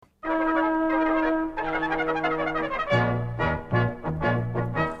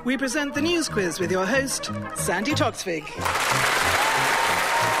we present the news quiz with your host, Sandy Toksvig.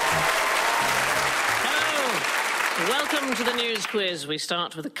 Hello. Welcome to the news quiz. We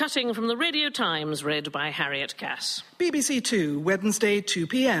start with a cutting from the Radio Times, read by Harriet Cass. BBC Two, Wednesday, 2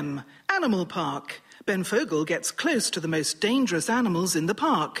 p.m. Animal Park. Ben Fourble gets close to the most dangerous animals in the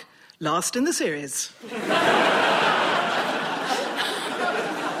park. Last in the series.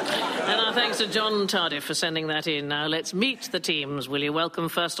 And our thanks to John Tardif for sending that in. Now let's meet the teams. Will you welcome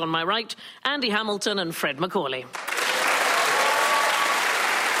first on my right, Andy Hamilton and Fred Macaulay.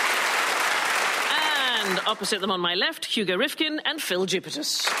 And opposite them on my left, Hugo Rifkin and Phil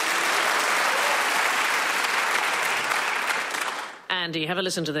Jupitus. Andy, have a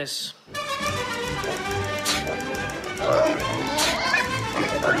listen to this.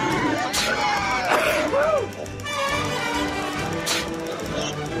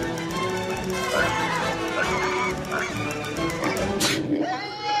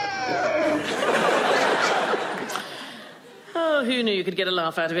 Oh, who knew you could get a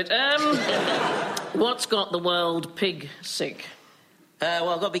laugh out of it? What's got the world pig sick? Well,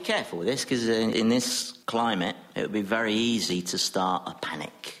 I've got to be careful with this, because in this climate, it would be very easy to start a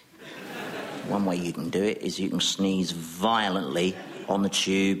panic. One way you can do it is you can sneeze violently on the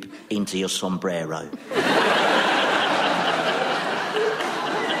tube into your sombrero.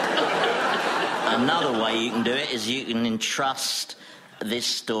 Another way you can do it is you can entrust this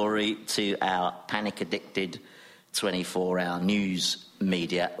story to our panic-addicted 24-hour news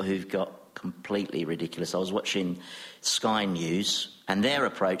media, who've got completely ridiculous. I was watching Sky News, and their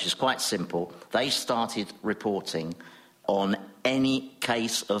approach is quite simple. They started reporting on any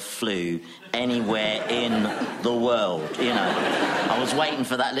case of flu anywhere in the world. You know, I was waiting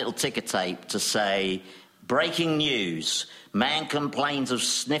for that little ticker tape to say, breaking news, man complains of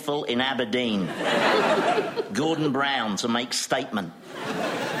sniffle in Aberdeen. Gordon Brown to make statement.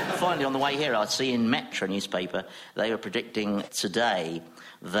 Finally, on the way here, I see in Metro newspaper, they were predicting today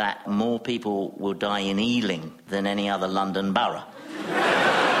that more people will die in Ealing than any other London borough.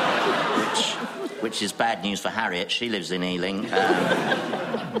 Which is bad news for Harriet. She lives in Ealing.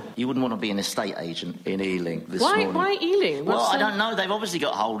 You wouldn't want to be an estate agent in Ealing this morning. Why Ealing? I don't know. They've obviously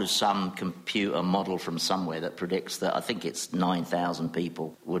got hold of some computer model from somewhere that predicts that, I think it's 9,000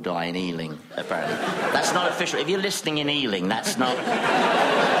 people will die in Ealing, apparently. That's not official. If you're listening in Ealing, that's not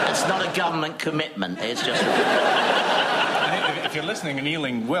a government commitment. It's just... If you're listening in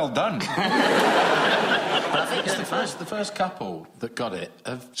Ealing, well done. But I think it's the first couple that got it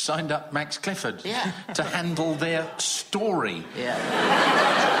have signed up Max Clifford to handle their story. Yeah.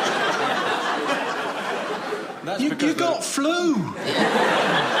 You got flu. Yeah.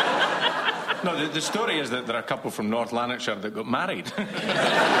 No, the story is that there are a couple from North Lanarkshire that got married.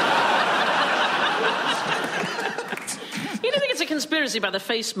 You don't think it's a conspiracy by the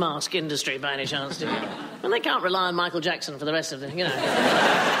face mask industry, by any chance, do you? And they can't rely on Michael Jackson for the rest of the, you know.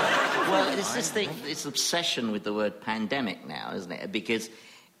 Well, it's this thing, it's obsession with the word pandemic now, isn't it? Because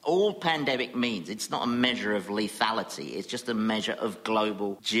all pandemic means, it's not a measure of lethality, it's just a measure of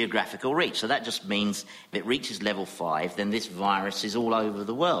global geographical reach. So that just means if it reaches level 5, then this virus is all over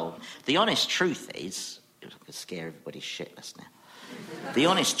the world. The honest truth is, it's going to scare everybody shitless now. The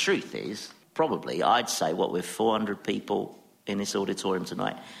honest truth is, probably, I'd say, with 400 people in this auditorium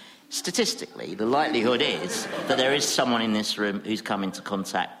tonight, statistically, the likelihood is that there is someone in this room who's come into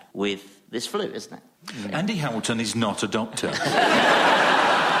contact with this flu, isn't it? Andy Hamilton is not a doctor. But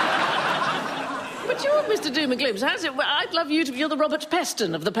you're Mr. Doom and Gloom. So how's it? Well, I'd love you to be... You're the Robert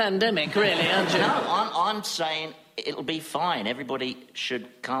Peston of the pandemic, really, aren't you? No, I'm saying it'll be fine. Everybody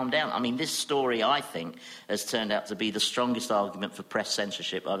should calm down. I mean, this story, I think, has turned out to be the strongest argument for press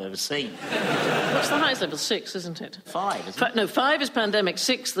censorship I've ever seen. What's the highest level? 6, isn't it? 5, isn't it? No, 5 is pandemic.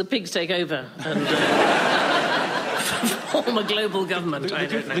 6, the pigs take over. And form a global government.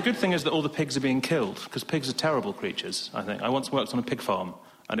 The good thing is that all the pigs are being killed, because pigs are terrible creatures, I think. I once worked on a pig farm,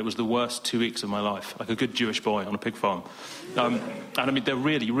 and it was the worst 2 weeks of my life, like a good Jewish boy on a pig farm. And I mean, they're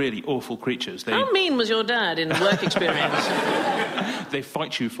really, really awful creatures. How mean was your dad in work experience? They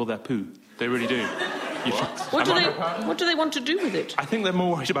fight you for their poo. They really do. What do they want to do with it? I think they're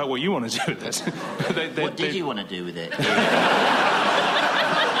more worried about what you want to do with it. What did you want to do with it?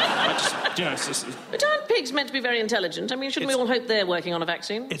 But aren't pigs meant to be very intelligent? I mean, shouldn't we all hope they're working on a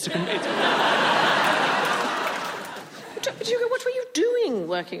vaccine? What were you doing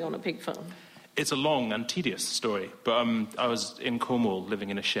working on a pig farm? It's a long and tedious story, but I was in Cornwall living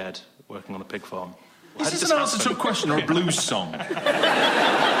in a shed working on a pig farm. Is this an answer to a question or a blues song? Working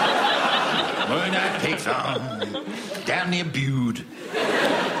on a pig farm down near Bude.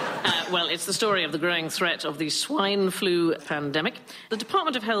 Well, it's the story of the growing threat of the swine flu pandemic. The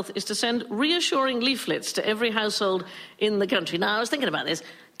Department of Health is to send reassuring leaflets to every household in the country. Now, I was thinking about this.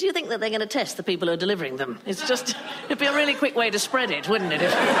 Do you think that they're going to test the people who are delivering them? It'd be a really quick way to spread it, wouldn't it?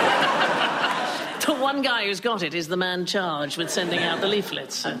 The one guy who's got it is the man charged with sending out the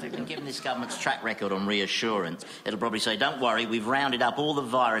leaflets. I think, given this government's track record on reassurance, it'll probably say, don't worry, we've rounded up all the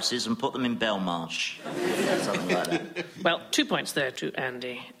viruses and put them in Belmarsh. Something like that. Well, 2 points there to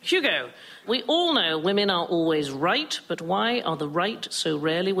Andy. Hugo, we all know women are always right, but why are the right so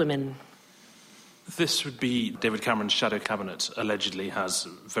rarely women? This would be David Cameron's shadow cabinet allegedly has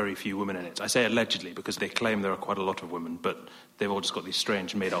very few women in it. I say allegedly because they claim there are quite a lot of women, but they've all just got these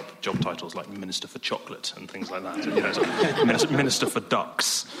strange made-up job titles like Minister for Chocolate and things like that. You know, sort of Minister for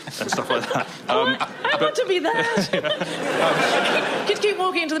Ducks and stuff like that. I want to be that. Kids keep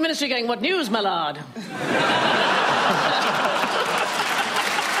walking into the ministry going, "What news, my lord?"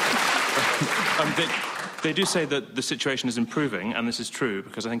 They do say that the situation is improving, and this is true,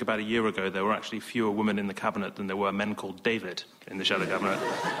 because I think about a year ago there were actually fewer women in the cabinet than there were men called David in the shadow cabinet.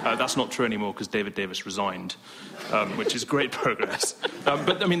 That's not true anymore because David Davis resigned, which is great progress.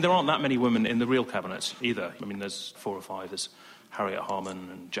 But, I mean, there aren't that many women in the real cabinet either. I mean, there's 4 or 5. There's Harriet Harman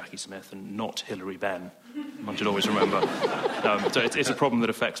and Jackie Smith and not Hilary Benn. One should always remember. So it's a problem that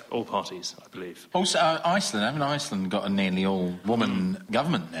affects all parties, I believe. Also, Iceland got a nearly all-woman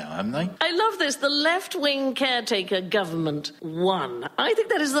government now, haven't they? I love this. The left-wing caretaker government won. I think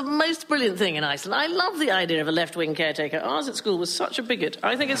that is the most brilliant thing in Iceland. I love the idea of a left-wing caretaker. Ours at school was such a bigot.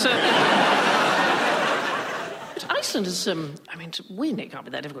 I think it's a... But Iceland is, to win, it can't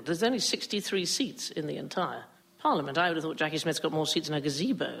be that difficult. There's only 63 seats in the entire Parliament. I would have thought Jackie Smith's got more seats in her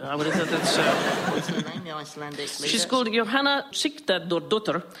gazebo. I would have thought that's... What's her name, the Icelandic leader? She's called Johanna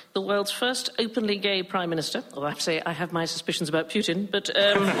Sigurdardóttir, the world's first openly gay prime minister. Although I have to say, I have my suspicions about Putin, but...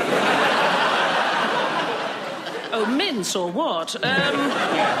 Oh, mince or what?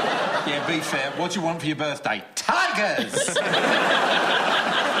 Yeah, be fair. What do you want for your birthday? Tigers!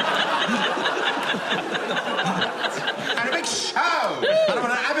 And a big show! And I'm going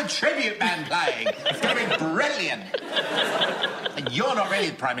to have a tribute band playing. It's going to be brilliant. And you're not really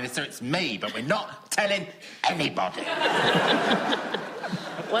the Prime Minister, it's me, but we're not telling anybody.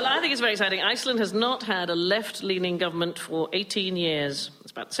 Well, I think it's very exciting. Iceland has not had a left-leaning government for 18 years.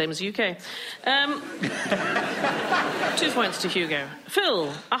 It's about the same as the UK. 2 points to Hugo. Phil,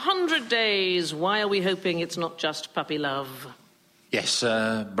 100 days. Why are we hoping it's not just puppy love? Yes,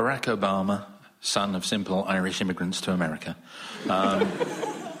 Barack Obama, son of simple Irish immigrants to America.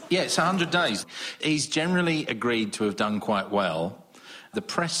 Yeah, it's 100 days. He's generally agreed to have done quite well. The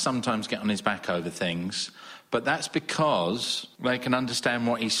press sometimes get on his back over things, but that's because they can understand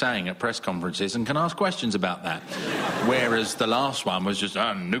what he's saying at press conferences and can ask questions about that. Whereas the last one was just,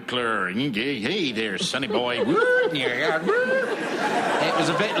 nuclear, hey there, sonny boy. It was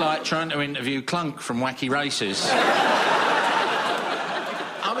a bit like trying to interview Clunk from Wacky Races.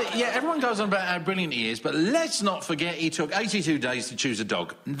 I mean, yeah, everyone goes on about how brilliant he is, but let's not forget he took 82 days to choose a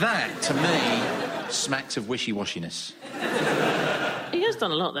dog. That, to me, smacks of wishy-washiness. He has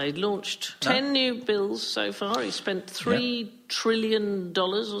done a lot, though. He launched 10 new bills so far. He spent $3 trillion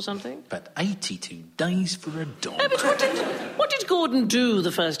or something. But 82 days for a dog. No, but what did Gordon do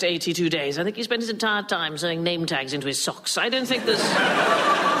the first 82 days? I think he spent his entire time sewing name tags into his socks. I don't think there's...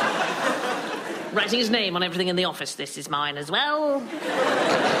 Writing his name on everything in the office. This is mine as well.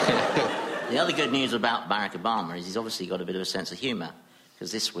 The other good news about Barack Obama is he's obviously got a bit of a sense of humour.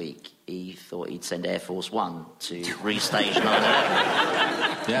 Because this week he thought he'd send Air Force One to restage 9/11.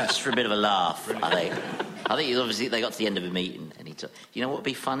 Yeah. Just for a bit of a laugh, I think. I think obviously they got to the end of a meeting and he took... You know what would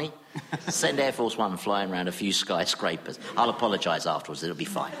be funny? Send Air Force One flying around a few skyscrapers. I'll apologise afterwards, it'll be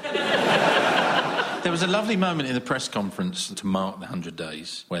fine. There was a lovely moment in the press conference to mark the 100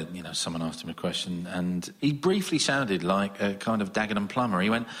 days where, someone asked him a question and he briefly sounded like a kind of Dagenham plumber. He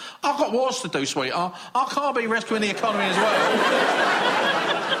went, I've got wars to do, sweetheart. I can't be rescuing the economy as well.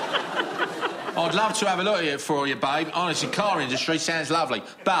 I'd love to have a look at it for you, babe. Honestly, car industry sounds lovely.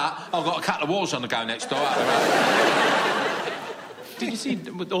 But I've got a couple of wars on the go next door. Did you see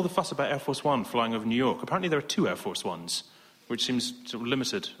with all the fuss about Air Force One flying over New York? Apparently there are 2 Air Force Ones, which seems sort of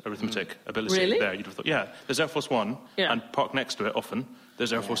limited arithmetic ability there. You'd have thought, there's Air Force One, and parked next to it often,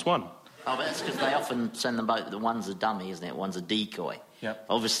 there's Air Force One. Oh, but that's because they often send them both... The one's a dummy, isn't it? One's a decoy. Yep.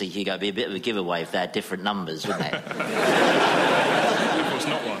 Obviously, Hugo, it'd be a bit of a giveaway if they had different numbers, wouldn't it? Of course,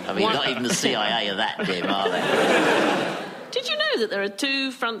 not one. I mean, not even the CIA are that dim, are they? Did you know that there are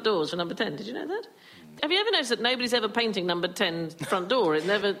 2 front doors for number 10? Did you know that? Have you ever noticed that nobody's ever painting number 10 front door? It's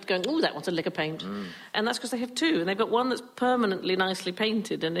never going, oh, that wants a lick of paint. And that's because they have two, and they've got one that's permanently nicely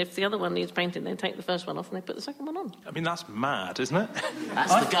painted, and if the other one needs painting, they take the first one off and they put the second one on. I mean, that's mad, isn't it?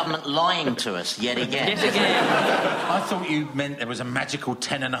 That's the government lying to us yet again. Yet again. I thought you meant there was a magical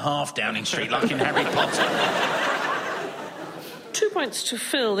 10.5 Downing Street, like in Harry Potter. 2 points to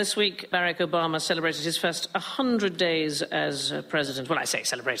Phil. This week, Barack Obama celebrated his first 100 days as president. Well, I say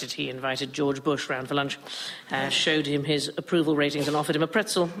celebrated. He invited George Bush round for lunch, showed him his approval ratings and offered him a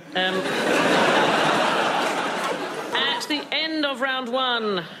pretzel. At the end of round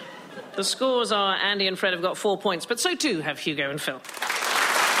one, the scores are Andy and Fred have got 4 points, but so too have Hugo and Phil.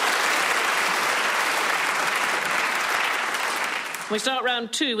 We start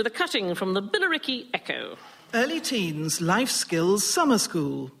round two with a cutting from the Billericay Echo. Early teens, life skills, summer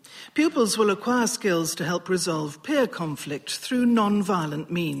school. Pupils will acquire skills to help resolve peer conflict through non-violent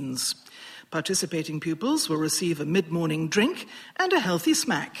means. Participating pupils will receive a mid-morning drink and a healthy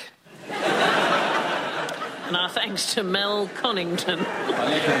smack. And our thanks to Mel Connington. I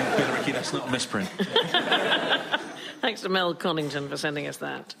live in Billericay, that's not a misprint. Thanks to Mel Connington for sending us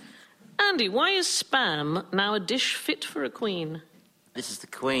that. Andy, why is spam now a dish fit for a queen? This is the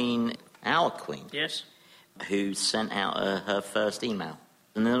Queen, our Queen. Yes. Who sent out her first email.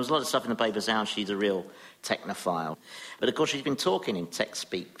 And there was a lot of stuff in the papers how she's a real technophile. But, of course, she's been talking in tech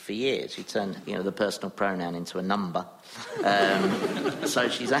speak for years. She turned, the personal pronoun into a number. So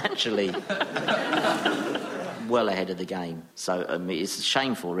she's actually well ahead of the game. So it's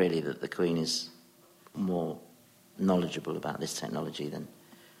shameful, really, that the Queen is more knowledgeable about this technology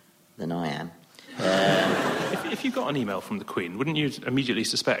than I am. If you got an email from the Queen, wouldn't you immediately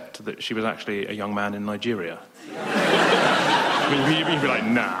suspect that she was actually a young man in Nigeria? I mean, you'd be like,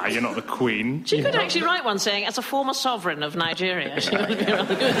 nah, you're not the Queen. She could actually write one saying, as a former sovereign of Nigeria, she would be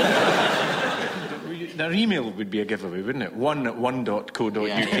rather good. Their email would be a giveaway, wouldn't it? one.co.uk.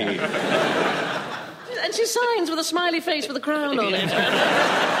 And she signs with a smiley face with a crown on it.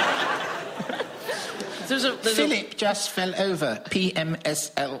 Philip just fell over.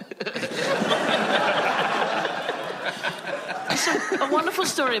 PMSL. A wonderful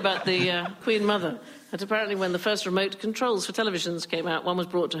story about the Queen Mother. That apparently when the first remote controls for televisions came out, one was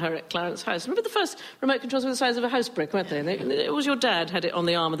brought to her at Clarence House. Remember the first remote controls were the size of a house brick, weren't they? It was your dad had it on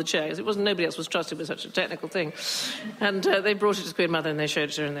the arm of the chair, because it wasn't, nobody else was trusted with such a technical thing. And they brought it to the Queen Mother and they showed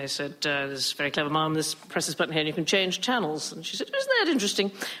it to her and they said, this is very clever, Mum, this press this button here and you can change channels. And she said, isn't that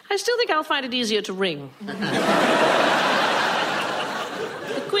interesting? I still think I'll find it easier to ring.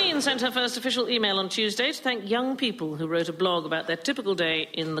 The Queen sent her first official email on Tuesday to thank young people who wrote a blog about their typical day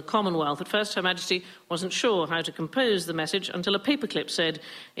in the Commonwealth. At first, Her Majesty wasn't sure how to compose the message until a paperclip said,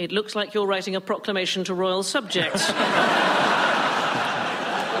 "It looks like you're writing a proclamation to royal subjects."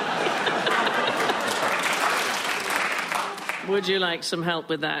 Would you like some help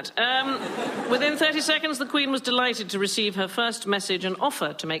with that? Within 30 seconds, the Queen was delighted to receive her first message and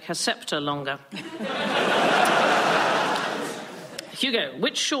offer to make her sceptre longer. Hugo,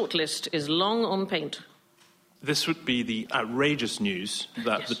 which shortlist is long on paint? This would be the outrageous news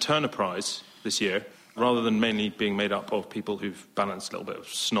that the Turner Prize this year, rather than mainly being made up of people who've balanced a little bit of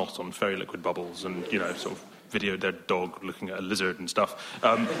snot on fairy liquid bubbles and, sort of videoed their dog looking at a lizard and stuff,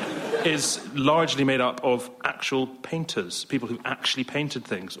 is largely made up of actual painters, people who actually painted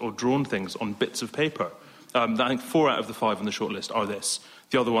things or drawn things on bits of paper. I think 4 out of the 5 on the shortlist are this.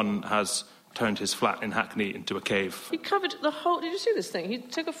 The other one has turned his flat in Hackney into a cave. He covered the whole... Did you see this thing? He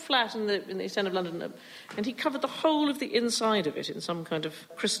took a flat in the East End of London and he covered the whole of the inside of it in some kind of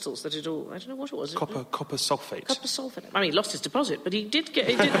crystals that it all... I don't know what it was. Copper sulfate. Copper sulfate. I mean, he lost his deposit, but he did get...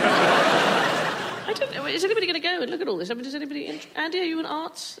 I don't know. Is anybody going to go and look at all this? I mean, does anybody... Andy, are you in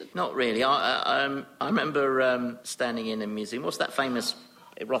arts? Not really. I remember standing in a museum. What's that famous...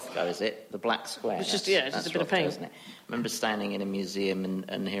 Rothko, is it? The Black Square. It's just a bit of paint. Isn't it? I remember standing in a museum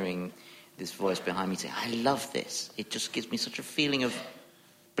and hearing this voice behind me saying, I love this. It just gives me such a feeling of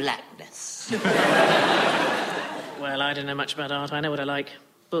blackness. Well, I don't know much about art. I know what I like.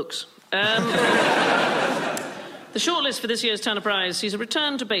 Books. The shortlist for this year's Turner Prize sees a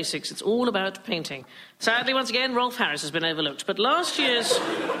return to basics. It's all about painting. Sadly, once again, Rolf Harris has been overlooked. But last year's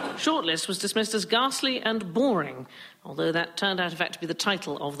shortlist was dismissed as ghastly and boring, although that turned out, in fact, to be the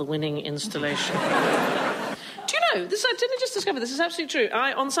title of the winning installation. Do you know, this, I didn't just discover this is absolutely true.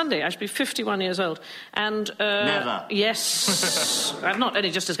 On Sunday, I should be 51 years old. And, Never. Yes. I've not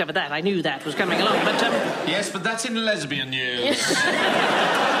only just discovered that, I knew that was coming along, but... Yes, but that's in lesbian years.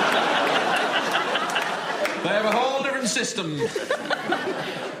 They have a whole different system.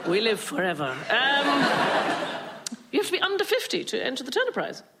 We live forever. You have to be under 50 to enter the Turner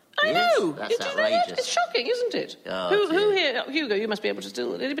Prize. I know. That's Did you know that? outrageous. It's shocking, isn't it? Oh, who here? Hugo, you must be able to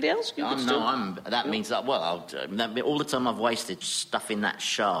still... Anybody else? You could still... No, that means that, well, all the time I've wasted stuffing that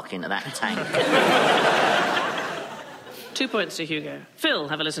shark into that tank. 2 points to Hugo. Phil,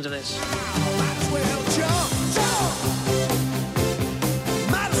 have a listen to this.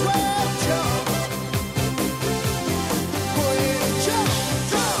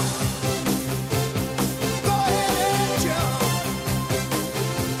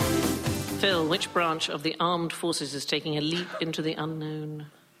 Phil, which branch of the armed forces is taking a leap into the unknown?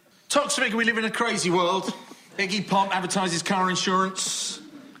 Talks to me, we live in a crazy world. Iggy Pop advertises car insurance.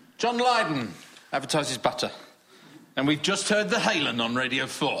 John Lydon advertises butter. And we've just heard the Halen on Radio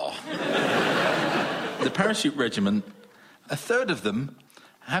 4. The parachute regiment, a third of them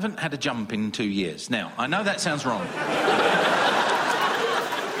haven't had a jump in 2 years. Now, I know that sounds wrong.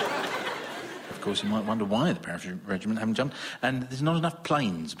 Of course, you might wonder why the parachute regiment haven't jumped. And there's not enough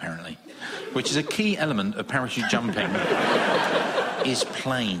planes, apparently, which is a key element of parachute jumping, is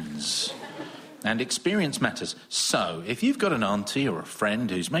planes. And experience matters. So, if you've got an auntie or a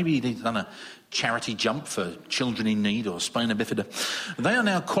friend who's maybe done a charity jump for children in need or spina bifida, they are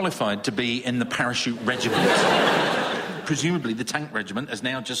now qualified to be in the parachute regiment. Presumably, the tank regiment has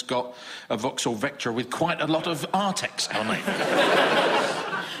now just got a Vauxhall Vectra with quite a lot of Artex on it.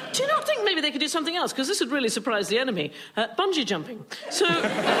 Do you not think maybe they could do something else? Because this would really surprise the enemy. Bungee jumping. So... right?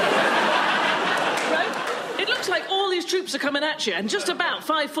 It looks like all these troops are coming at you, and just about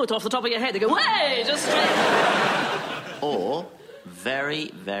 5 foot off the top of your head, they go, hey, just straight. Or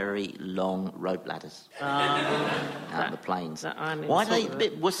very, very long rope ladders. Out of the planes. Why are they a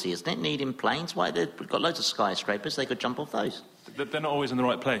bit wussy, isn't it, needing planes? Why they've got loads of skyscrapers, they could jump off those. They're not always in the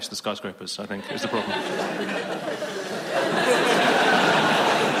right place, the skyscrapers, I think, is the problem.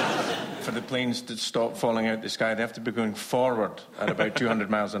 For the planes to stop falling out the sky, they have to be going forward at about 200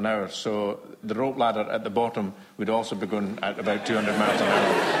 miles an hour. So the rope ladder at the bottom would also be going at about 200 miles an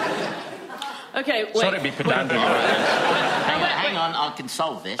hour. OK, wait. Sorry to be pedantic. Hang on, I can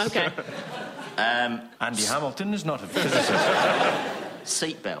solve this. OK. Andy Hamilton is not a physicist.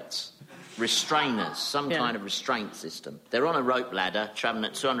 Seatbelts. Restrainers, some kind of restraint system. They're on a rope ladder, travelling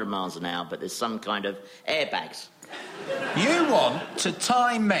at 200 miles an hour, but there's some kind of airbags. You want to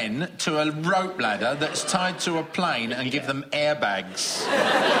tie men to a rope ladder that's tied to a plane and give them airbags?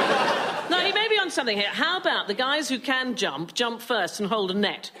 No, he may be on something here. How about the guys who can jump first and hold a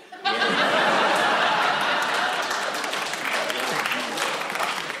net?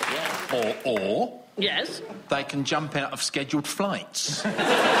 Or Yes. they can jump out of scheduled flights.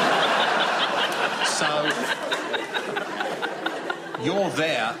 So you're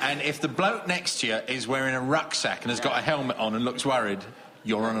there, and if the bloke next to you is wearing a rucksack and has got a helmet on and looks worried,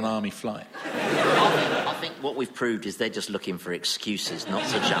 you're on an army flight. I think what we've proved is they're just looking for excuses not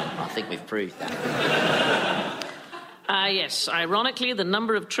to jump. I think we've proved that. Yes. Ironically, the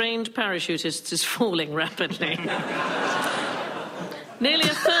number of trained parachutists is falling rapidly. Nearly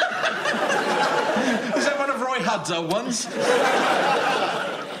a third... Is that one of Roy Hudd's old ones? Do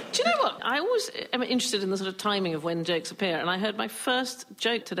you know what? I always am interested in the sort of timing of when jokes appear, and I heard my first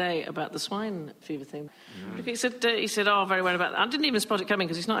joke today about the swine fever thing. He said, oh, very well about that. I didn't even spot it coming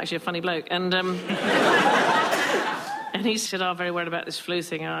because he's not actually a funny bloke. And and he said, oh, very worried about this flu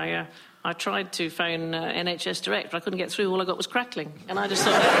thing. I tried to phone NHS Direct, but I couldn't get through. All I got was crackling. And I just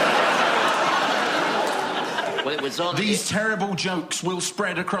thought... Well, it was on... These terrible jokes will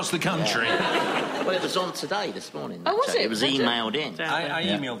spread across the country. Yeah. Well, it was on today, this morning. Oh, was it? It was emailed in. I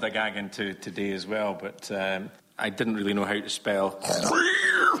emailed the gag into today as well, but I didn't really know how to spell. So they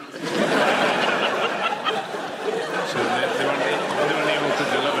weren't able to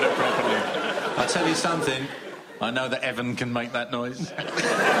deliver it properly. I'll tell you something. I know that Evan can make that noise.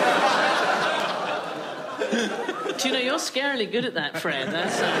 Do you know, you're scarily good at that, Fred.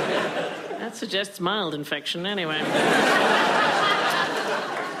 That suggests mild infection, anyway.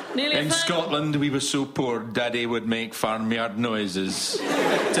 In Scotland, we were so poor, Daddy would make farmyard noises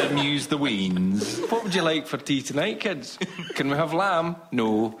to amuse the weans. What would you like for tea tonight, kids? Can we have lamb?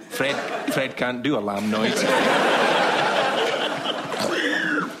 No, Fred can't do a lamb noise.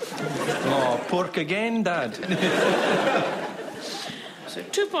 Oh, pork again, Dad. So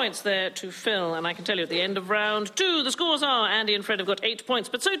 2 points there to Phil, and I can tell you at the end of round 2, the scores are Andy and Fred have got 8 points,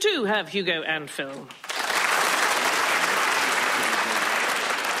 but so too have Hugo and Phil.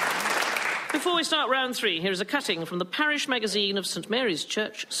 Before we start round 3, here is a cutting from the parish magazine of St Mary's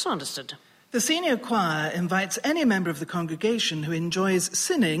Church, Sanderstead. The senior choir invites any member of the congregation who enjoys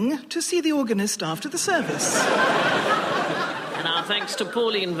sinning to see the organist after the service. And our thanks to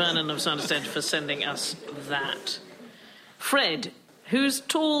Pauline Vernon of Sanderstead for sending us that. Fred, Whose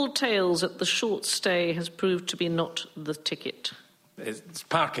tall tales at the short stay has proved to be not the ticket? It's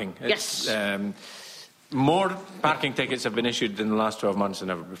parking. Yes. More parking tickets have been issued in the last 12 months than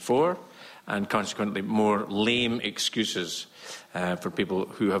ever before, and consequently more lame excuses for people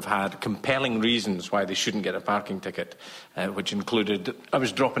who have had compelling reasons why they shouldn't get a parking ticket, which included, I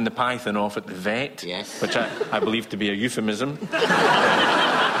was dropping the python off at the vet, yes, which I believe to be a euphemism.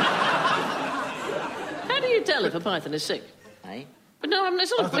 How do you tell if a python is sick? Eh? But no, I mean,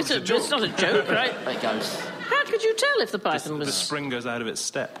 it's not a joke, right? It goes... How could you tell if the python was... The spring goes out of its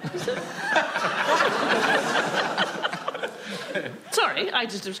step. Sorry, I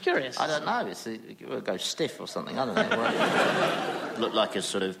just was curious. I don't know. It will go stiff or something. I don't know. Look like a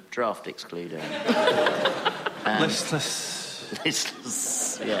sort of draft excluder. Listless.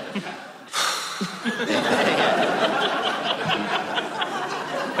 Listless, yeah.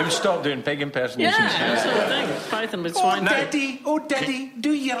 Have you stopped doing pig impersonations? Yeah, that sort of thing. Python with swine. Oh, Daddy,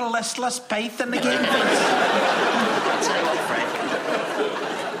 do your listless python again, please. I'll tell you what, Fred.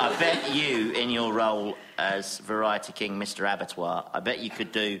 I bet you, in your role as Variety King Mr. Abattoir, I bet you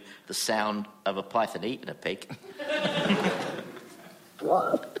could do the sound of a python eating a pig.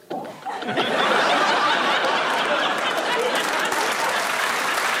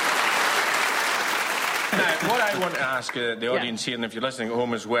 Now, what I want to ask the audience here, and if you're listening at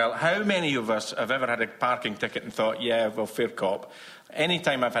home as well, how many of us have ever had a parking ticket and thought, yeah, well, fair cop? Any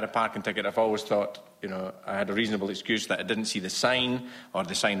time I've had a parking ticket, I've always thought, you know, I had a reasonable excuse that I didn't see the sign, or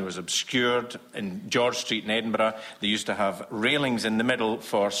the sign was obscured. In George Street in Edinburgh, they used to have railings in the middle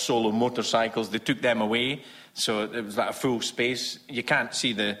for solo motorcycles. They took them away, so it was like a full space. You can't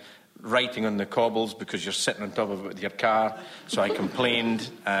see the writing on the cobbles because you're sitting on top of it with your car. So I complained,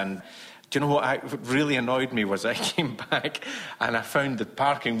 and... Do you know what really annoyed me was I came back and I found the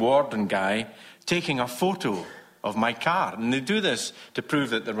parking warden guy taking a photo of my car. And they do this to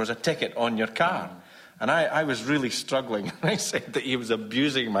prove that there was a ticket on your car. And I was really struggling. I said that he was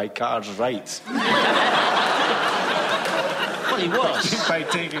abusing my car's rights. Well, he was. By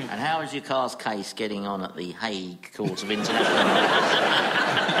taking... And how is your car's case getting on at the Hague Court of International...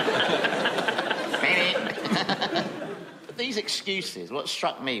 These excuses, what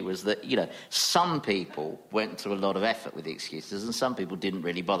struck me was that, you know, some people went to a lot of effort with the excuses and some people didn't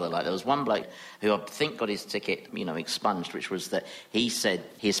really bother. Like, there was one bloke who I think got his ticket, you know, expunged, which was that he said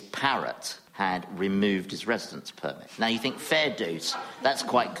his parrot had removed his residence permit. Now, you think, fair dues, that's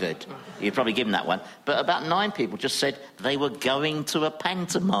quite good. You'd probably give him that one. But about 9 people just said they were going to a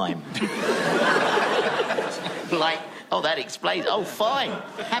pantomime. Like... Oh, that explains... Oh, fine.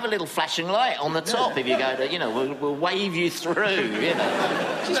 Have a little flashing light on the top if you go to... You know, we'll wave you through, you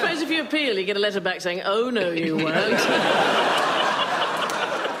know. I suppose if you appeal, you get a letter back saying, oh, no, you won't.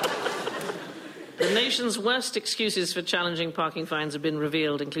 The nation's worst excuses for challenging parking fines have been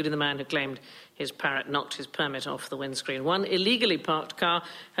revealed, including the man who claimed his parrot knocked his permit off the windscreen. One illegally parked car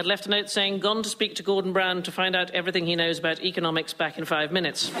had left a note saying, gone to speak to Gordon Brown to find out everything he knows about economics, back in 5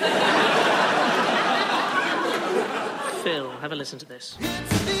 minutes. Phil, have a listen to this.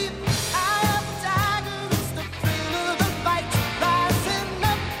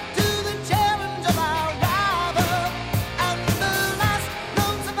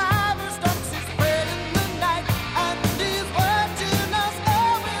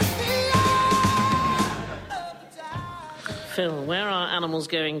 Phil, where are animals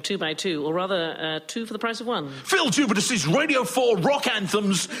going 2 by 2, or rather 2 for the price of 1? Phil Tubertus's Radio 4 Rock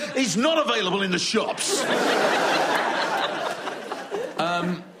Anthems is not available in the shops.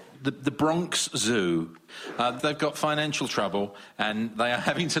 The Bronx Zoo. They've got financial trouble and they are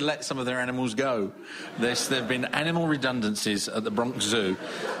having to let some of their animals go. There have been animal redundancies at the Bronx Zoo.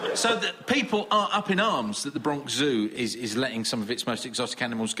 So that people are up in arms that the Bronx Zoo is letting some of its most exotic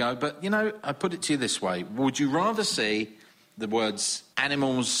animals go. But, you know, I put it to you this way. Would you rather see the words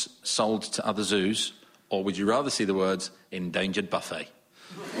animals sold to other zoos, or would you rather see the words endangered buffet?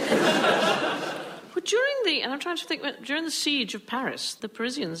 Well, and I'm trying to think, during the siege of Paris, the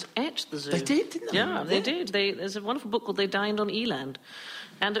Parisians ate the zoo. They did, didn't they? Yeah, they did. There's a wonderful book called They Dined on Eland.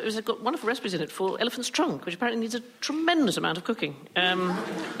 And it was got wonderful recipes in it for elephant's trunk, which apparently needs a tremendous amount of cooking.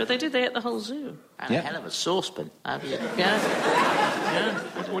 But they ate the whole zoo. And a hell of a saucepan. Yeah.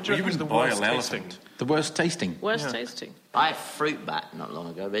 What do you reckon was the worst tasting? The worst tasting? Worst tasting. I had fruit bat not long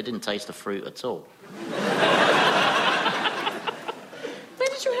ago, but it didn't taste the fruit at all. Where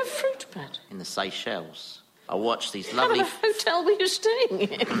did you have fruit bat? In the Seychelles. I watched these lovely... How about a hotel were you staying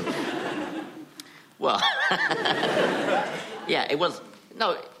in? Well... yeah, it was...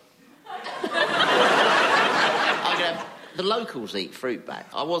 No... The locals eat fruit bat.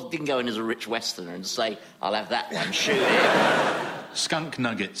 I didn't go in as a rich Westerner and say, I'll have that one, shoot it. Skunk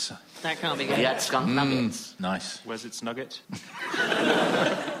nuggets. That can't be Have good. you had skunk nuggets? Nice. Where's its nugget?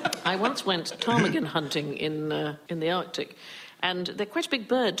 I once went ptarmigan hunting in the Arctic, and they're quite a big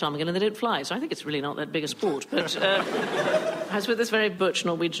bird, ptarmigan, and they don't fly, so I think it's really not that big a sport. But I was with this very butch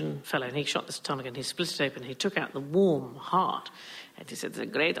Norwegian fellow, and he shot this ptarmigan, he split it open, he took out the warm heart, and he said, it's a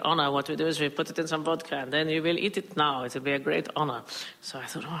great honour. What we do is we put it in some vodka, and then you will eat it now. It will be a great honour. So I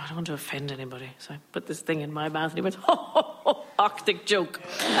thought, I don't want to offend anybody. So I put this thing in my mouth, and he went, ho, ho, ho, Arctic joke.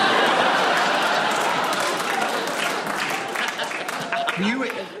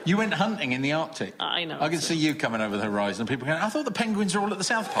 You went hunting in the Arctic? I know. I can see you coming over the horizon. People going, I thought the penguins are all at the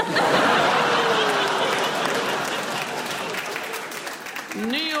South Pole.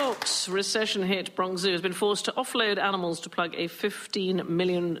 New York's recession-hit Bronx Zoo has been forced to offload animals to plug a $15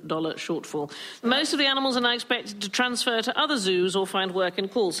 million shortfall. Most of the animals are now expected to transfer to other zoos or find work in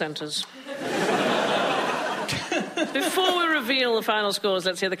call centres. Before we reveal the final scores,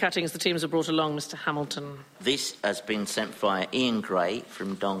 let's hear the cuttings the teams have brought along, Mr. Hamilton. This has been sent via Ian Gray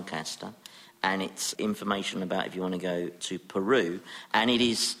from Doncaster, and it's information about if you want to go to Peru, and it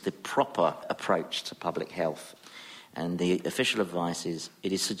is the proper approach to public health. And the official advice is,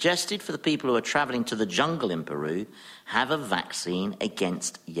 it is suggested for the people who are travelling to the jungle in Peru, have a vaccine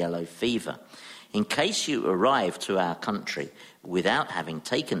against yellow fever. In case you arrive to our country without having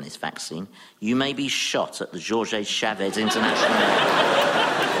taken this vaccine, you may be shot at the Jorge Chavez International Airport.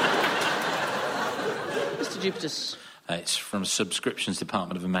 Mr. Jupitus. It's from Subscriptions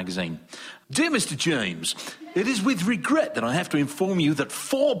Department of a magazine. Dear Mr. James, it is with regret that I have to inform you that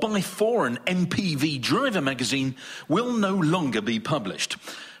 4x4 and MPV Driver magazine will no longer be published.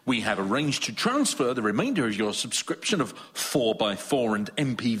 We have arranged to transfer the remainder of your subscription of 4x4 and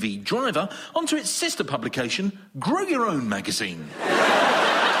MPV Driver onto its sister publication, Grow Your Own magazine.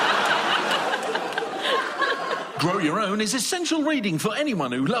 Grow Your Own is essential reading for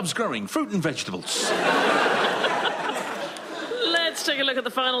anyone who loves growing fruit and vegetables. Let's take a look at the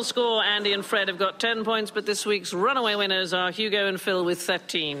final score. Andy and Fred have got 10 points, but this week's runaway winners are Hugo and Phil with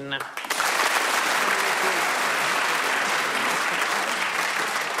 13.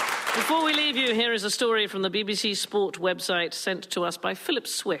 Before we leave you, here is a story from the BBC Sport website sent to us by Philip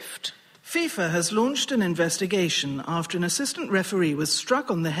Swift. FIFA has launched an investigation after an assistant referee was struck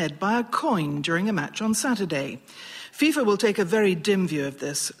on the head by a coin during a match on Saturday. FIFA will take a very dim view of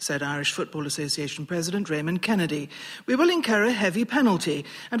this, said Irish Football Association President Raymond Kennedy. We will incur a heavy penalty,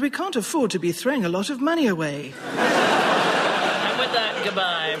 and we can't afford to be throwing a lot of money away. And with that,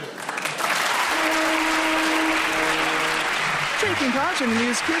 goodbye. Taking part in the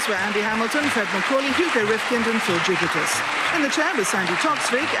news quiz were Andy Hamilton, Fred McCauley, Hugo Rifkind and Phil Jupitus. In the chair was Sandy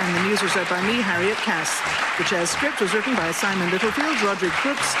Toksvig, and the news was read by me, Harriet Cass. The chair's script was written by Simon Littlefield, Roderick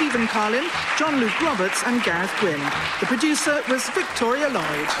Brooks, Stephen Carlin, John Luke Roberts and Gareth Gwynn. The producer was Victoria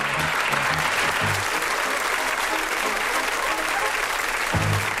Lloyd.